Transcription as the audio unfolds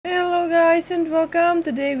guys and welcome.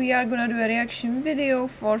 Today we are gonna do a reaction video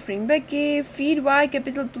for Freen Becky, Feed Y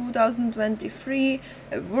Capital 2023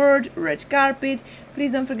 Award Red Carpet.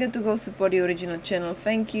 Please don't forget to go support the original channel.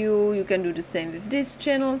 Thank you. You can do the same with this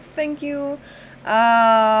channel. Thank you.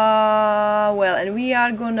 Well, and we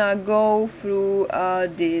are gonna go through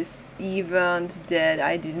this event that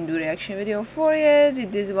I didn't do reaction video for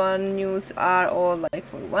yet. This one news are all like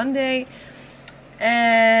for one day.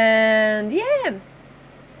 And yeah,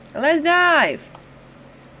 let's dive.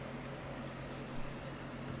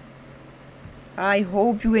 I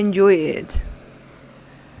hope you enjoy it.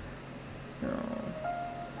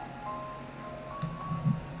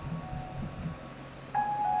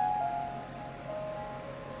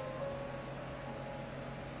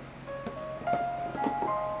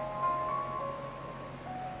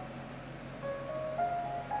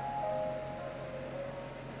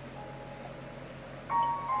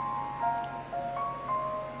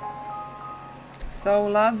 So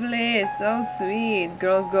lovely, so sweet.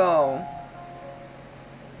 Girls go.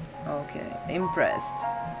 Okay, impressed.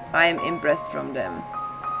 I am impressed from them.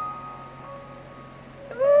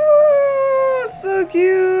 Ooh, so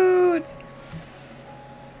cute.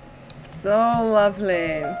 So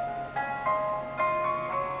lovely.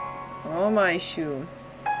 Oh my shoe.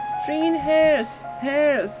 Freen hairs,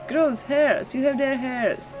 girls hairs. You have their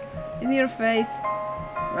hairs in your face.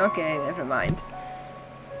 Okay, never mind.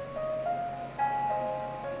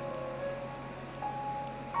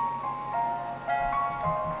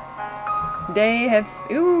 They have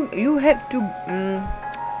you have to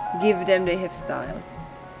give them. They have style.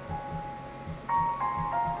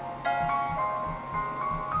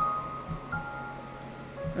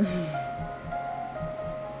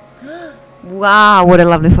 Wow, what a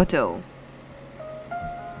lovely photo.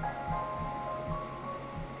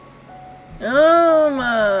 Oh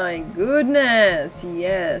my goodness,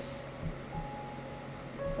 yes.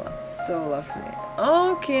 Oh, so lovely.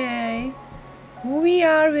 Okay, who we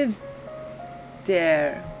are with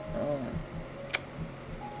there.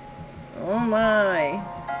 Oh my.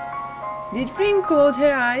 Did Freen close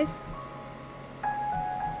her eyes?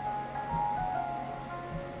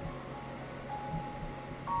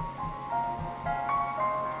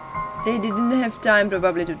 They didn't have time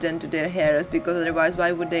probably to tend to their hairs, because otherwise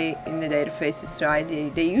why would they in their faces, right?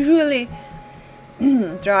 They usually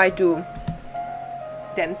try to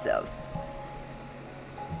themselves.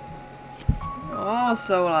 Oh,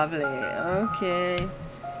 so lovely. Okay.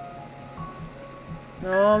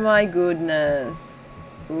 Oh my goodness.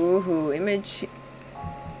 Ooh, image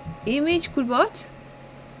could what?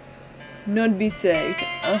 Not be saved.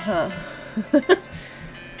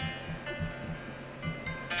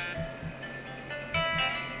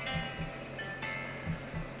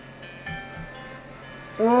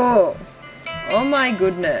 Oh my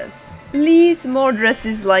goodness. Please, more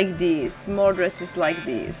dresses like these. More dresses like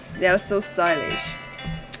these. They are so stylish.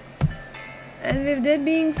 And with that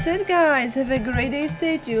being said, guys, have a great day.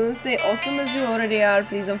 Stay tuned. Stay awesome as you already are.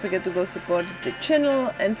 Please don't forget to go support the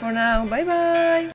channel. And for now, bye bye.